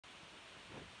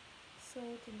So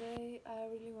today I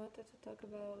really wanted to talk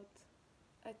about,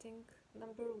 I think,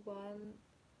 number one,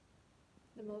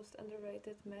 the most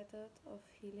underrated method of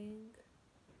healing,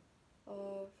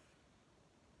 of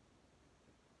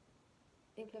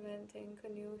implementing a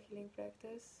new healing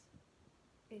practice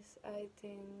is, I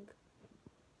think,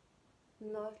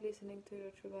 not listening to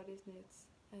your true body's needs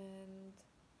and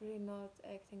really not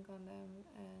acting on them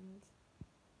and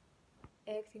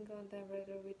acting on them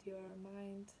rather with your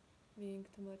mind, being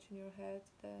too much in your head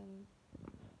than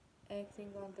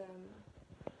acting on them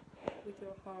with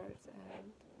your heart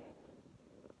and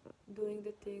doing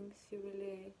the things you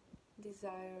really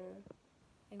desire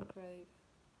and crave.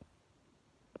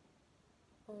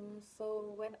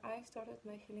 So when I started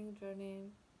my healing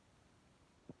journey,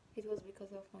 it was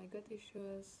because of my gut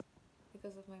issues,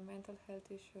 because of my mental health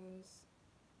issues.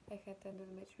 I had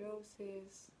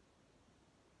endometriosis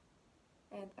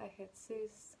and I had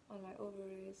cysts on my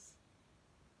ovaries,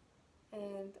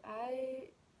 and I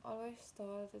always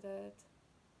thought that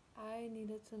I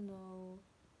needed to know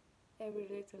every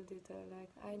little detail.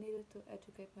 Like, I needed to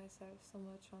educate myself so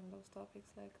much on those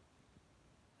topics. Like,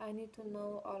 I need to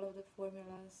know all of the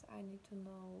formulas. I need to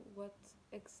know what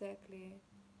exactly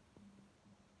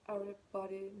our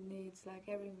body needs, like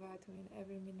every vitamin,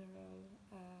 every mineral.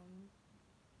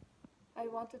 I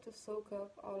wanted to soak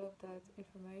up all of that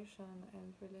information,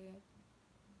 and really,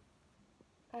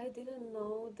 I didn't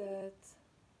know that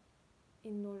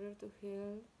in order to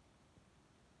heal,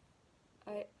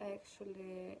 I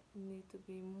actually need to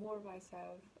be more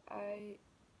myself. I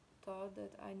thought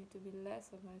that I need to be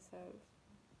less of myself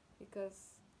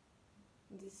because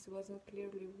this wasn't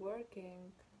clearly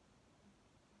working.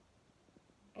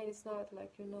 And it's not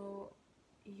like,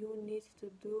 you need to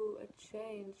do a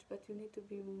change, but you need to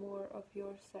be more of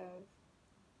yourself.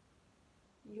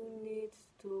 You need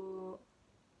to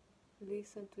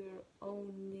listen to your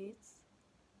own needs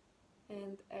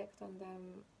and act on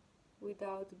them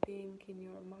without being in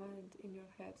your mind, in your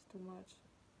head too much.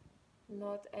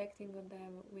 Not acting on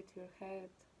them with your head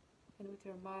and with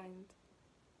your mind,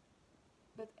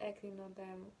 but acting on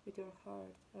them with your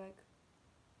heart, like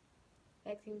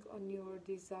acting on your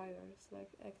desires, like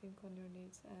acting on your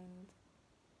needs. And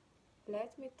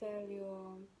let me tell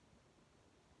you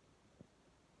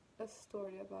a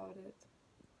story about it.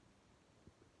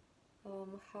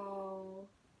 How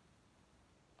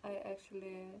I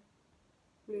actually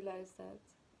realized that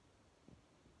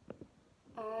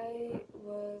I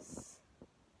was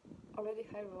already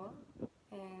high raw,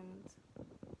 and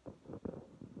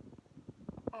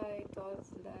I thought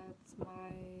that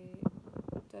my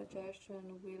digestion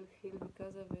will heal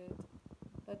because of it,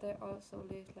 but I also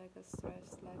live like a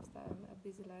stressed lifestyle, a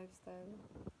busy lifestyle,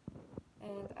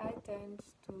 and I tend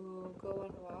to go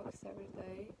on walks every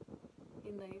day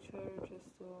in nature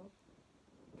just to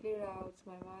clear out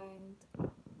my mind.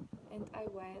 And I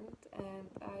went, and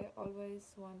I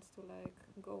always want to like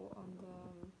go on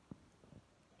the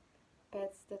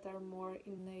paths that are more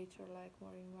in nature, like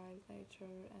more in wild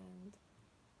nature, and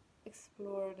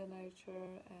explore the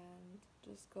nature and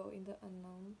just go in the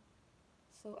unknown.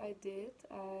 So I did.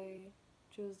 I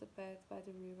chose the path by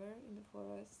the river in the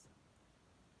forest,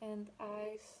 and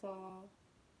I saw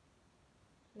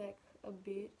like a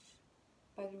beach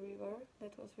by the river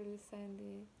that was really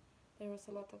sandy. There was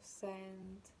a lot of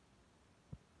sand.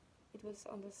 It was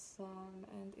on the sun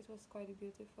and it was quite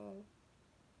beautiful.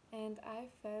 And I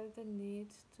felt the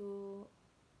need to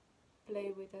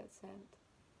play with that sand,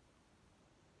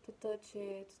 to touch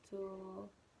it, to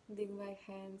dig my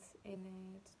hands in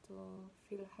it, to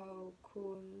feel how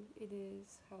cool it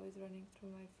is, how it's running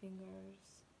through my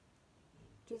fingers,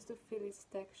 just to feel its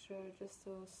texture, just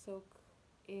to soak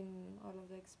in all of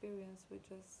the experience with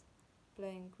just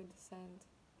playing with the sand.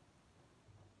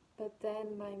 But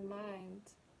then my mind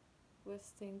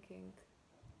was thinking,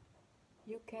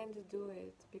 you can't do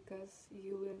it because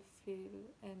you will feel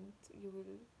and you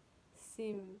will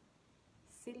seem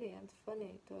silly and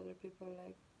funny to other people.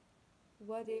 Like,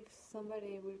 what if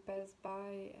somebody will pass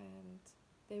by and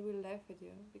they will laugh at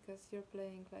you because you're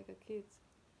playing like a kid?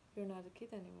 You're not a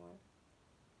kid anymore.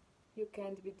 You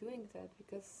can't be doing that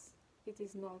because it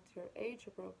is not your age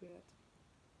appropriate.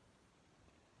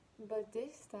 But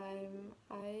this time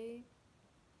I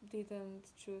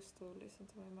didn't choose to listen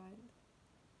to my mind,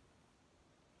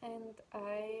 and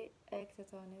I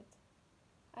acted on it.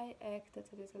 I acted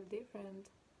a little different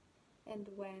and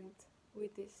went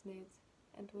with this need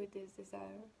and with this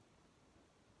desire,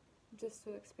 just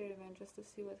to experiment, just to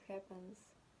see what happens.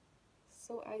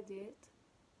 So I did.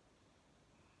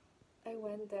 I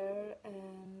went there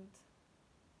and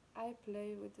I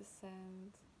played with the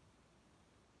sand.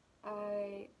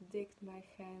 I digged my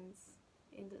hands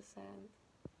in the sand,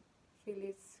 feel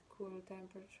its cool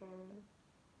temperature,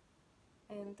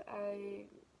 and I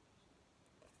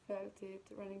felt it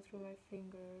running through my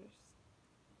fingers,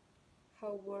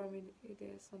 how warm it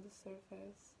is on the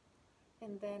surface.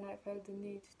 And then I felt the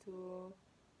need to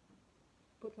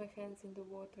put my hands in the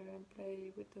water and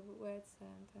play with the wet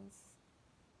sand and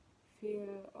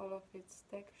feel all of its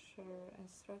texture and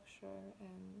structure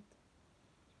and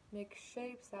make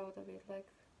shapes out of it like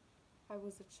I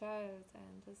was a child,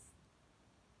 and just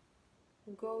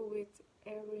go with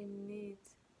every need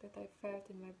that I felt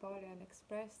in my body and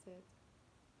expressed it.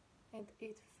 And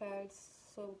it felt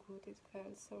so good, it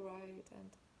felt so right and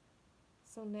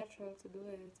so natural to do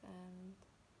it, and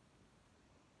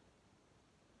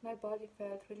my body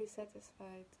felt really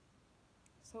satisfied.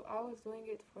 So I was doing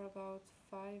it for about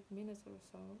 5 minutes or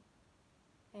so,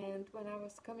 and when I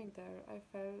was coming there, I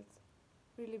felt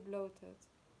really bloated.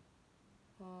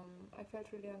 I felt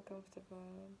really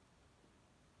uncomfortable,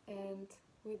 and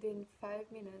within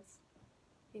 5 minutes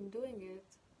in doing it,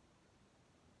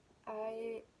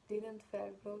 I didn't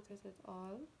feel bloated at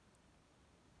all,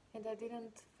 and I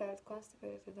didn't feel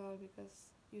constipated at all, because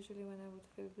usually when I would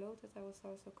feel bloated, I was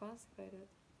also constipated.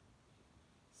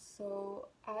 So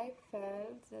I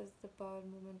felt as the bowel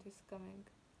movement is coming.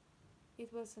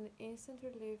 It was an instant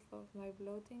relief of my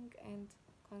bloating and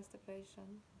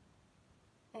constipation.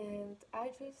 And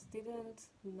I just didn't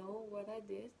know what I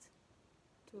did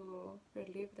to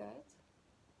relieve that.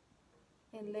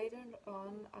 And later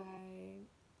on,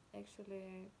 I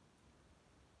actually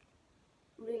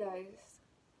realized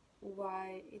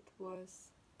why it was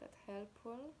that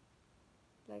helpful.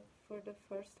 Like for the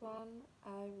first one,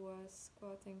 I was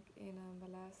squatting in a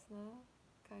Balasana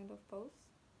kind of pose.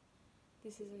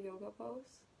 This is a yoga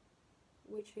pose,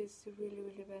 which is really,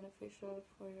 really beneficial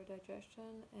for your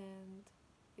digestion, and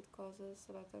it causes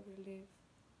a lot of relief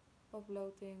of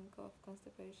bloating, of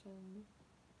constipation,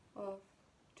 of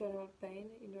general pain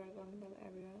in your abdominal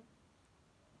area.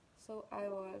 So I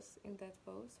was in that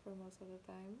pose for most of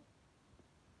the time.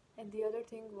 And the other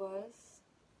thing was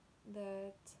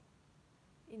that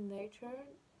in nature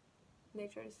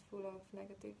is full of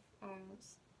negative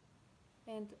ions.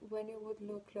 And when you would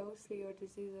look closely, your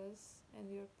diseases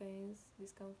and your pains,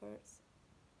 discomforts,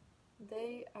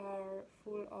 they are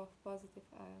full of positive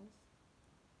ions.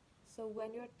 So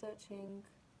when you're touching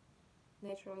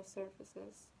natural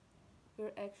surfaces,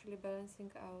 you're actually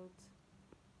balancing out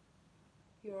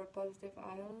your positive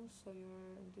ions, so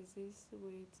your disease,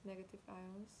 with negative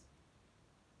ions.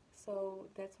 So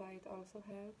that's why it also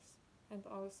helps. And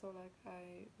also, like,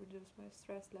 I reduced my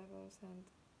stress levels and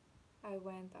I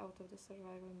went out of the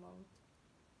survival mode.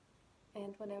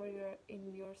 And whenever you're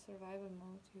in your survival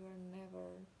mode, you are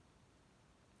never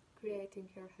creating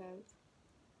your health,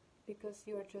 because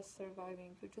you are just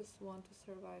surviving. You just want to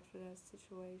survive through that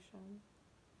situation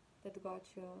that got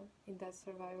you in that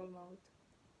survival mode.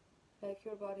 Like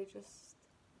your body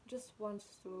just wants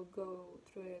to go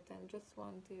through it and just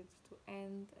want it to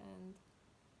end, and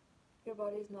your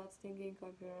body is not thinking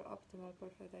of your optimal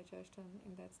perfect digestion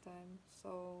in that time.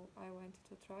 So I went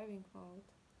into thriving mode,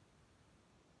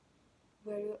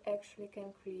 where you actually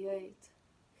can create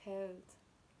health,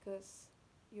 because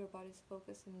your body's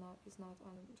focus is not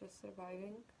on just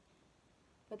surviving,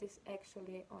 but is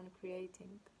actually on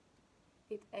creating.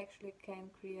 It actually can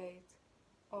create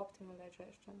optimal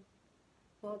digestion.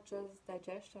 Not just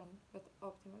digestion, but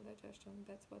optimal digestion.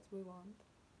 That's what we want.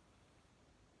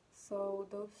 So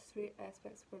those three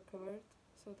aspects were covered,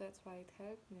 so that's why it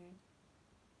helped me.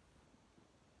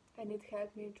 And it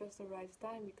helped me just the right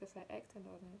time, because I acted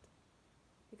on it.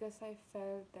 Because I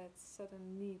felt that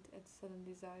sudden need and sudden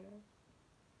desire.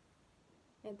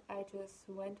 And I just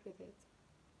went with it.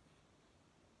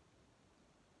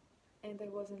 And I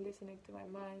wasn't listening to my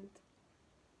mind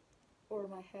or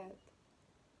my head.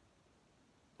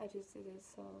 I just did it.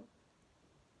 So,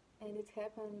 and it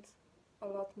happened a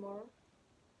lot more.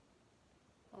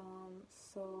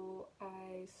 So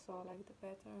I saw like the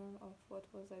pattern of what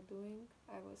was I doing.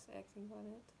 I was acting on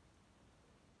it.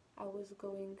 I was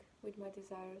going with my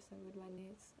desires and with my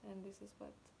needs, and this is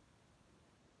what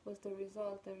was the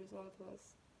result. The result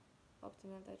was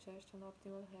optimal digestion,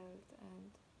 optimal health,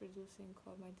 and reducing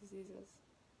all my diseases.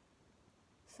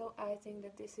 So I think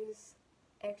that this is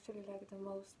actually like the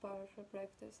most powerful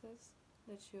practices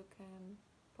that you can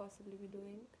possibly be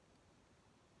doing,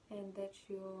 and that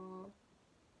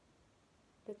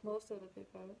most of the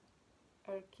people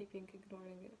are keeping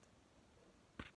ignoring it.